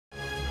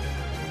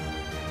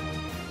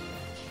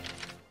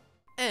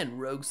And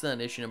Rogue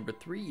Sun issue number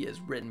 3 is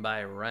written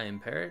by Ryan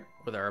Parrott,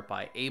 with art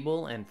by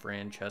Abel and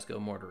Francesco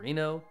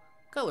Mortarino,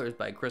 colors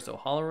by Chris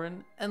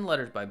O'Halloran, and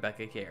letters by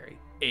Becca Carey.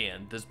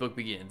 And this book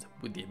begins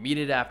with the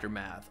immediate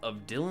aftermath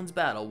of Dylan's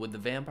battle with the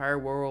vampire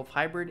werewolf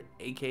hybrid,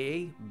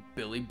 aka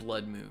Billy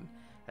Bloodmoon,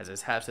 as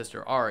his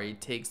half-sister Ari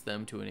takes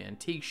them to an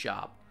antique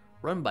shop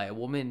run by a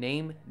woman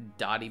named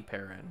Dottie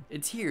Perrin.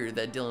 It's here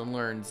that Dylan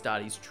learns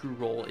Dottie's true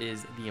role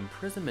is the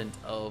imprisonment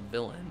of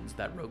villains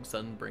that Rogue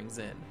Sun brings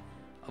in,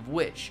 of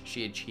which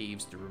she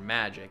achieves through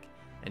magic,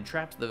 and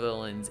traps the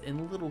villains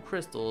in little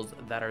crystals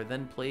that are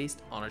then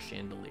placed on a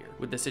chandelier.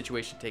 With the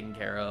situation taken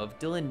care of,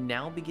 Dylan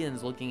now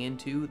begins looking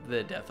into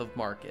the death of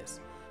Marcus,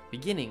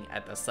 beginning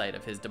at the site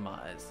of his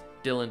demise.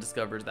 Dylan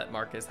discovers that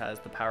Marcus has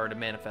the power to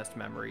manifest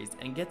memories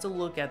and gets a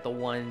look at the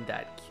one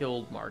that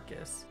killed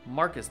Marcus.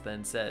 Marcus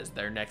then says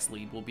their next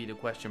lead will be to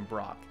question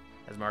Brock,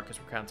 as Marcus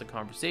recounts a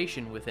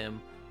conversation with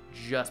him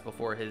just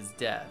before his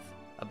death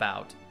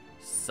about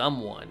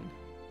someone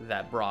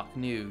that Brock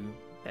knew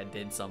that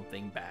did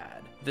something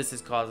bad. This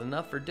is cause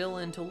enough for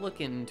Dylan to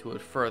look into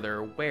it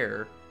further,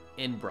 where,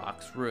 in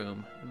Brock's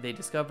room, they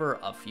discover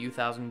a few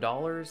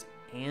 $1,000s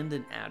and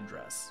an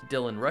address.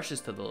 Dylan rushes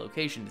to the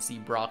location to see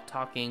Brock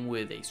talking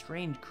with a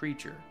strange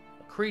creature,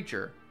 a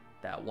creature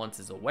that, once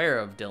is aware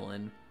of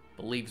Dylan,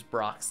 believes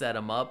Brock set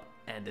him up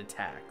and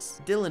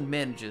attacks. Dylan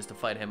manages to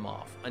fight him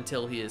off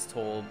until he is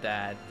told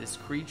that this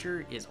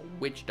creature is a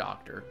witch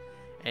doctor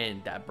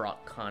and that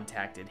Brock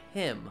contacted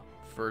him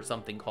for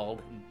something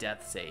called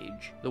Death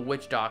Sage. The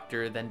witch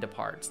doctor then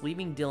departs,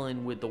 leaving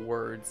Dylan with the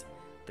words,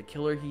 "The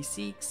killer he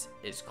seeks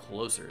is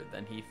closer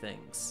than he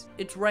thinks."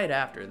 It's right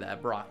after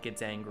that Brock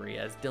gets angry,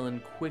 as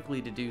Dylan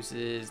quickly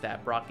deduces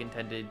that Brock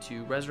intended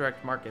to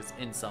resurrect Marcus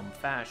in some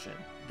fashion.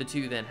 The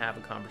two then have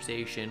a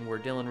conversation where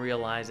Dylan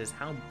realizes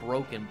how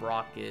broken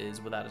Brock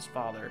is without his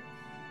father,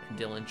 and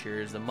Dylan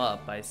cheers him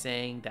up by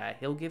saying that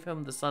he'll give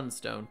him the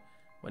Sunstone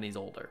when he's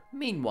older.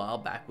 Meanwhile,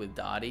 back with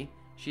Dottie,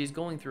 she is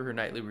going through her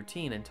nightly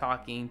routine and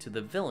talking to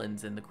the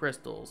villains in the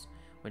crystals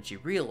when she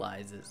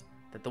realizes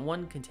that the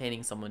one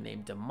containing someone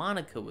named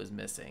Demonica was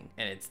missing,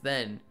 and it's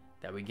then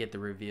that we get the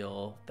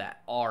reveal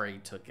that Ari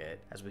took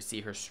it, as we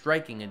see her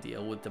striking a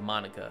deal with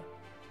Demonica,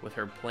 with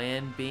her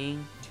plan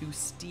being to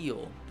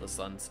steal the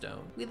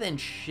Sunstone. We then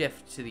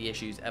shift to the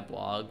issue's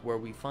epilogue, where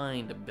we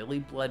find Billy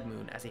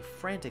Bloodmoon as he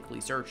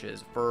frantically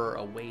searches for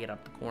a way out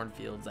of the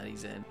cornfields that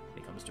he's in.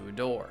 He comes to a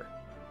door,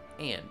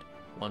 and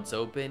once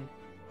open,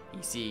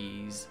 he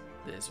sees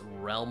this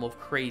realm of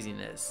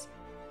craziness,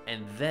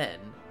 and then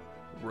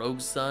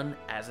Rogue Sun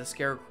as a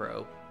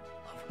scarecrow,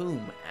 of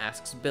whom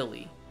asks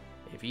Billy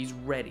if he's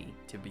ready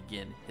to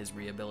begin his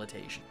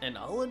rehabilitation. And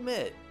I'll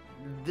admit,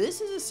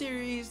 this is a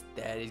series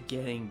that is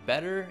getting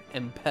better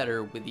and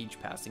better with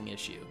each passing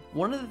issue.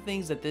 One of the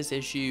things that this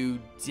issue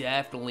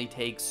definitely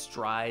takes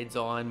strides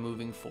on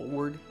moving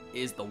forward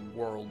is the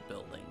world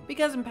building.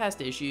 Because in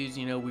past issues,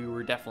 we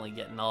were definitely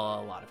getting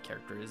a lot of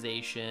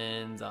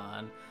characterizations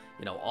on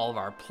all of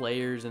our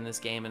players in this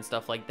game and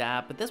stuff like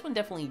that, but this one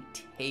definitely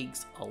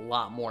takes a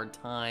lot more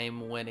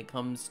time when it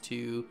comes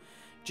to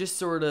just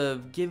sort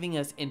of giving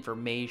us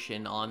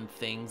information on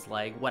things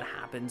like what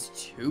happens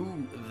to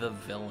the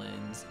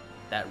villains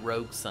that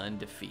Rogue Sun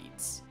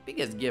defeats.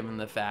 Because given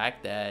the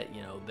fact that,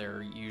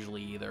 they're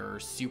usually either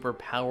super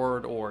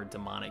powered or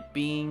demonic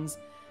beings,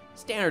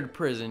 standard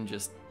prison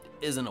just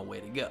isn't a way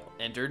to go.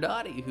 Enter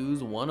Dottie,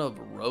 who's one of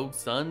Rogue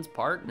Sun's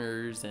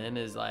partners, and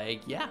is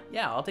like, yeah,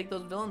 I'll take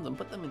those villains and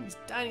put them in these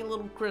tiny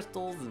little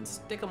crystals and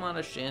stick them on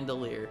a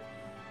chandelier.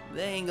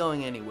 They ain't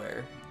going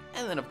anywhere.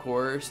 And then, of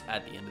course,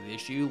 at the end of the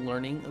issue,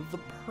 learning the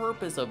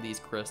purpose of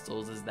these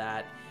crystals is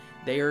that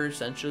they are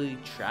essentially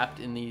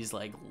trapped in these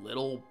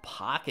little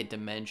pocket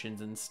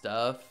dimensions and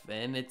stuff,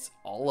 and it's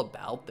all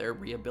about their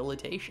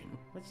rehabilitation.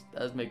 Which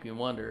does make me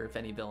wonder if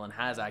any villain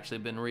has actually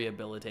been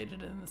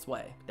rehabilitated in this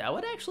way. That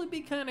would actually be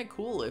kind of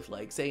cool if,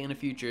 say in a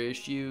future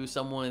issue,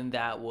 someone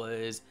that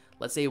was,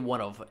 let's say, one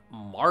of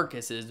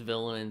Marcus's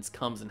villains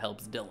comes and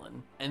helps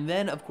Dylan. And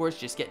then, of course,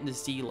 just getting to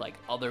see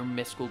other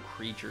mystical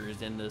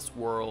creatures in this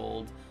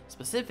world,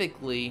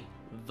 specifically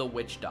the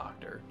witch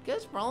doctor,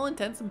 because for all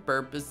intents and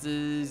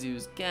purposes he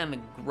was kind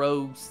of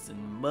gross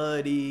and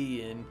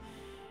muddy and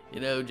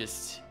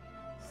just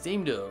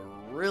seemed to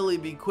really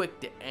be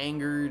quick to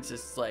anger. It's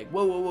just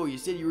whoa, you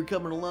said you were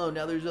coming alone,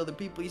 now there's other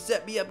people, you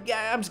set me up,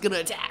 guy, I'm just gonna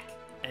attack.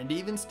 And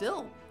even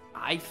still,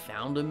 I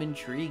found him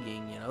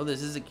intriguing.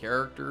 This is a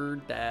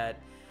character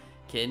that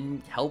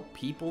can help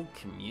people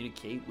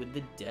communicate with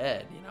the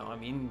dead.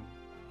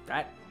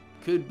 That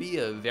could be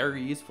a very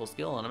useful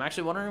skill, and I'm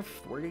actually wondering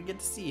if we're gonna get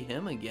to see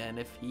him again,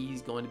 if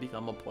he's going to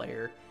become a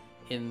player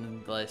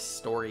in the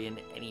story in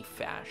any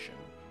fashion.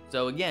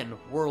 So again,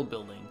 world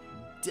building,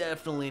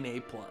 definitely an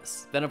A+.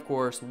 Then of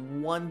course,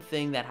 one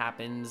thing that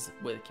happens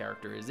with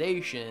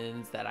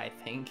characterizations that I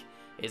think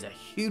is a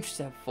huge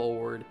step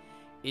forward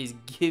is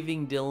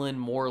giving Dylan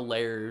more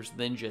layers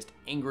than just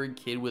angry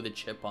kid with a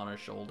chip on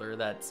his shoulder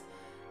that's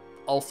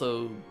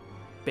also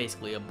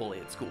basically a bully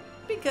at school.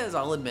 Because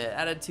I'll admit,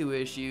 out of 2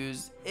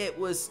 issues, it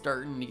was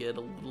starting to get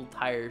a little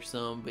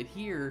tiresome, but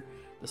here,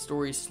 the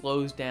story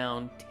slows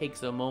down,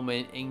 takes a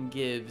moment, and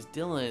gives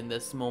Dylan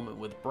this moment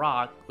with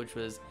Brock, which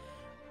was,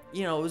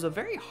 it was a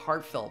very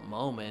heartfelt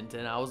moment.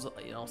 And I was,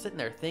 sitting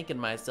there thinking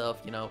to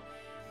myself,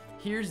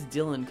 here's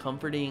Dylan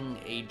comforting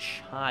a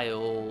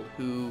child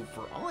who,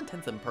 for all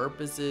intents and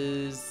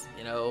purposes,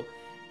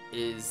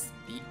 is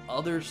the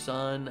other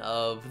son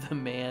of the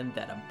man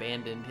that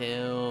abandoned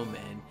him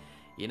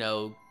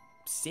and,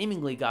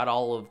 seemingly got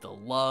all of the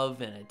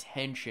love and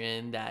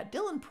attention that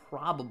Dylan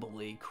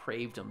probably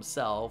craved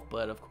himself,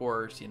 but of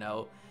course,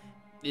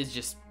 is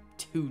just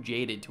too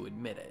jaded to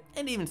admit it.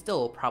 And even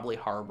still probably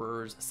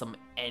harbors some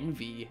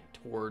envy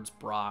towards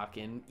Brock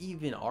and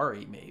even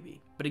Ari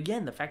maybe. But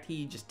again, the fact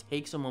he just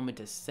takes a moment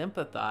to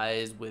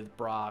sympathize with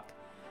Brock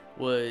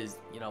was,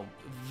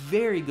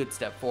 very good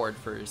step forward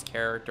for his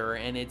character.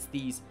 And it's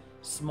these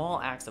small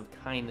acts of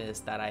kindness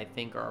that I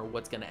think are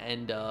what's going to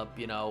end up,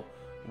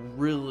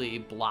 really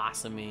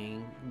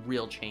blossoming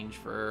real change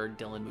for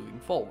Dylan moving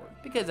forward.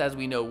 Because as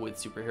we know with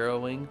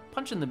superheroing,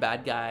 punching the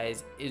bad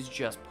guys is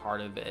just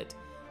part of it.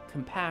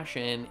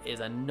 Compassion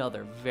is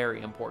another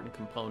very important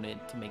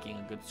component to making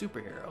a good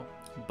superhero.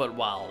 But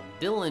while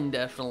Dylan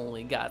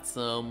definitely got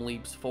some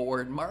leaps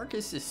forward,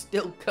 Marcus is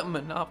still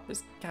coming off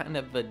as kind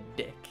of a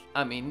dick.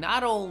 I mean,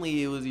 not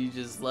only was he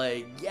just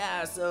like,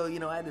 yeah, so,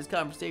 I had this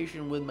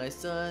conversation with my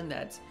son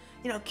that's,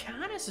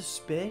 kind of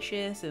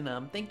suspicious, and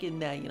I'm thinking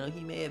that,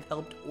 he may have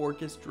helped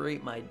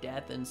orchestrate my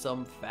death in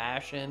some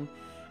fashion,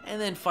 and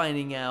then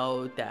finding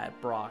out that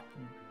Brock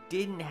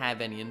didn't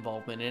have any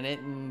involvement in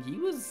it, and he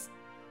was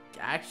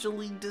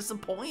actually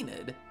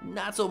disappointed.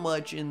 Not so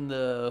much in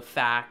the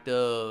fact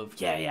of,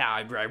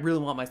 I really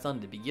want my son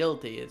to be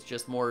guilty. It's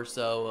just more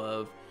so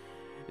of,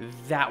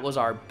 that was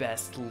our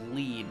best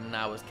lead, and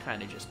I was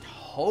kind of just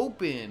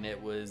hoping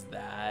it was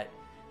that,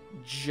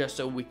 just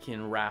so we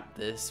can wrap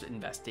this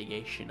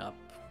investigation up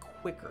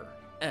quicker.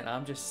 And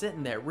I'm just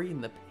sitting there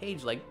reading the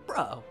page like,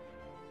 bro,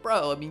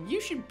 I mean, you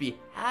should be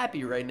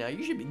happy right now.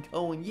 You should be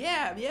going,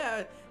 yeah,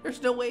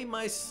 there's no way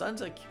my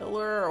son's a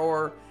killer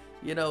or,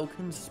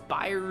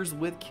 conspires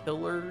with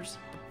killers.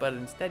 But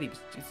instead, he was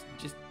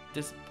just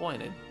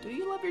disappointed. Do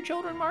you love your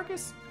children,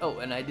 Marcus? Oh,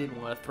 and I did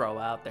want to throw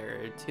out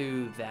there,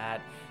 too,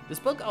 that this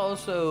book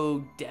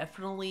also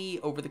definitely,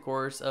 over the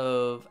course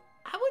of,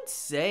 I would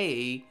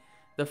say,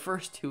 the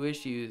first 2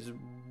 issues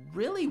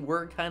really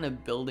were kind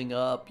of building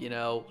up,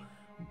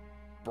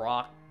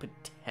 Brock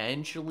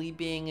potentially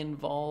being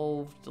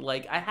involved.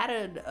 Like, I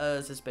had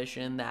a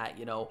suspicion that,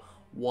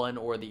 one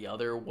or the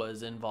other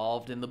was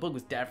involved, and the book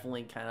was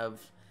definitely kind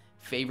of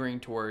favoring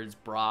towards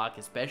Brock,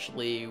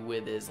 especially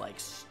with as, like,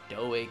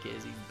 stoic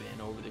as he's been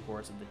over the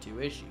course of the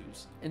 2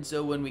 issues. And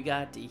so when we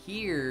got to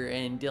here,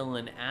 and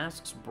Dylan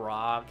asks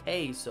Brock,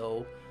 hey,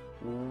 so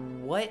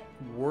what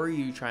were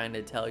you trying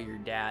to tell your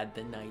dad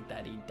the night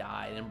that he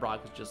died? And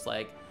Brock was just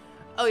like,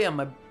 oh yeah,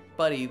 my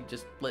buddy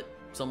just lit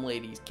some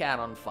lady's cat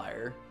on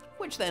fire.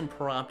 Which then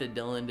prompted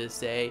Dylan to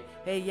say,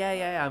 hey,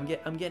 yeah,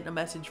 I'm getting a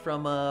message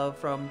from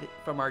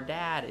our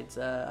dad. It's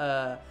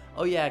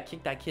oh yeah,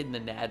 kick that kid in the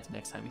nads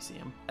next time you see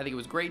him. I think it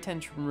was great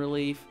tension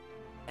relief,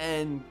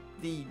 and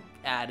the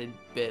added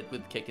bit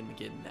with kicking the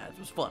kid in the nads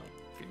was funny.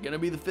 If you're gonna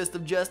be the fist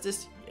of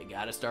justice, you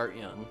gotta start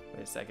young.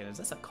 Wait a second, is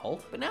this a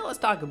cult? But now let's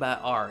talk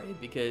about Ari,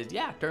 because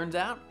yeah, turns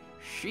out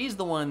she's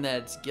the one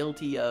that's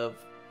guilty of,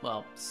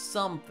 well,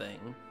 something.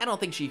 I don't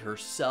think she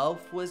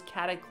herself was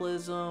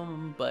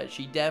Cataclysm, but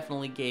she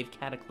definitely gave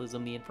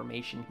Cataclysm the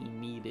information he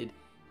needed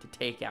to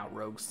take out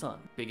Rogue's son.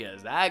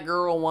 Because that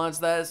girl wants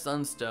that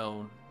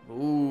Sunstone.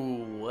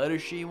 Ooh, what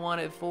does she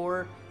want it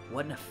for?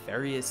 What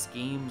nefarious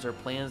schemes or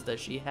plans does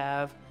she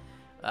have?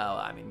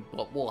 I mean,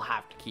 we'll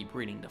have to keep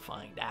reading to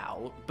find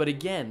out. But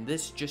again,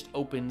 this just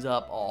opens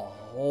up a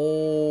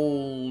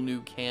whole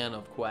new can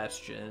of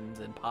questions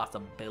and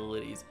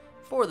possibilities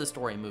for the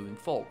story moving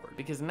forward.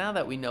 Because now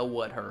that we know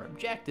what her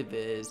objective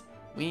is,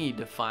 we need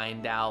to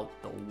find out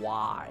the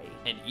why.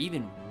 And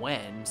even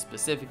when,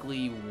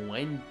 specifically,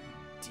 when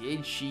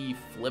did she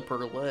flip her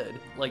lid?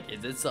 Like,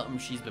 is it something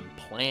she's been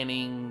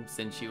planning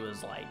since she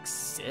was like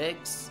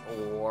 6?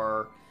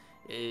 Or,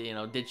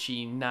 did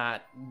she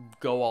not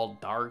go all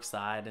dark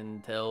side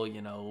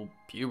until,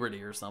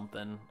 puberty or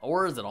something?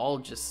 Or is it all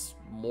just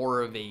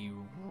more of a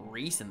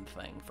recent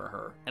thing for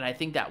her? And I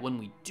think that when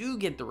we do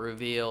get the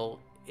reveal,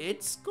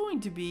 it's going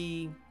to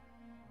be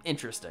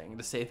interesting,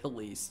 to say the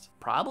least.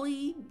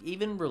 Probably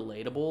even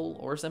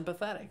relatable or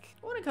sympathetic.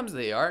 When it comes to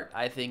the art,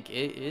 I think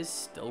it is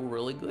still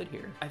really good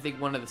here. I think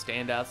one of the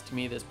standouts to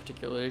me this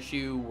particular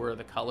issue were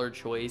the color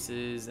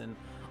choices and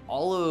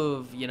all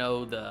of,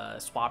 the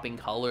swapping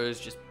colors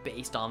just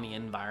based on the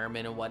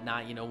environment and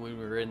whatnot. When we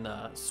were in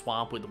the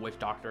swamp with the witch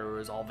doctor, it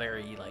was all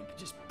very,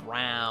 just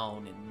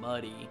brown and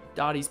muddy.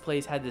 Dottie's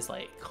place had this,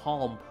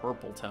 calm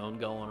purple tone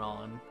going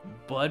on.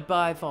 But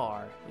by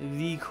far,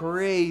 the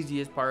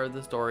craziest part of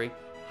the story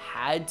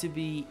had to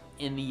be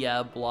in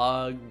the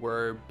blog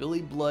where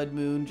Billy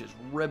Bloodmoon just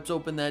rips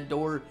open that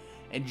door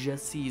and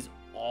just sees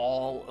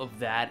all of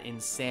that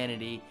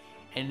insanity.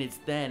 And it's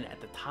then at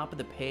the top of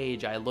the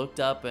page, I looked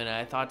up and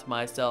I thought to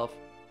myself,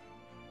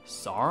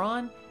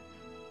 Sauron?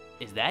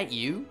 Is that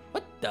you?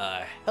 What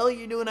the hell are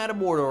you doing out of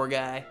Mordor,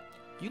 guy?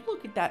 You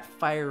look at that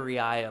fiery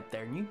eye up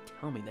there and you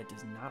tell me that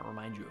does not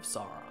remind you of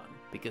Sauron.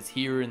 Because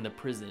here in the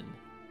prison,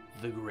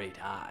 the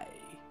Great Eye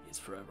is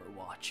forever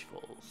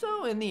watchful.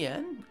 So in the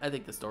end, I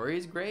think the story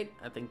is great.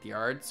 I think the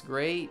art's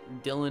great.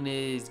 Dylan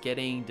is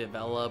getting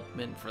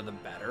development for the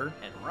better.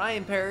 And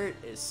Ryan Parrott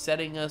is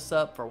setting us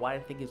up for what I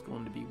think is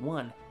going to be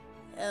one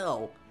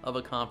hell of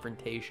a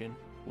confrontation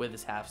with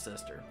his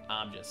half-sister.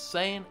 I'm just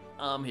saying,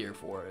 I'm here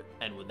for it.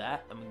 And with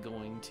that, I'm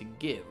going to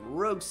give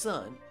Rogue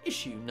Sun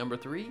issue number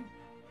 3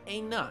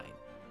 a 9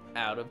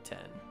 out of 10.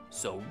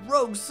 So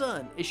Rogue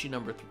Sun issue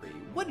number 3.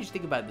 What did you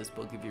think about this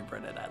book if you've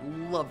read it?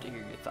 I'd love to hear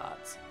your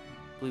thoughts.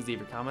 Please leave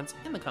your comments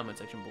in the comment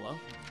section below.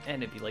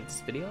 And if you like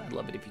this video, I'd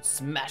love it if you'd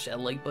smash that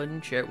like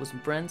button, share it with some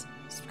friends,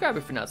 subscribe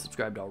if you're not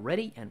subscribed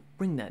already, and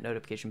ring that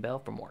notification bell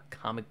for more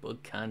comic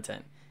book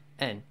content.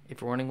 And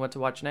if you're wondering what to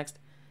watch next,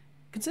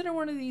 consider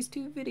one of these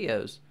 2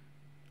 videos.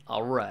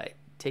 Alright,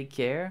 take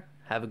care,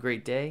 have a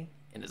great day,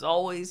 and as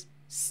always,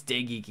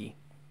 stay geeky.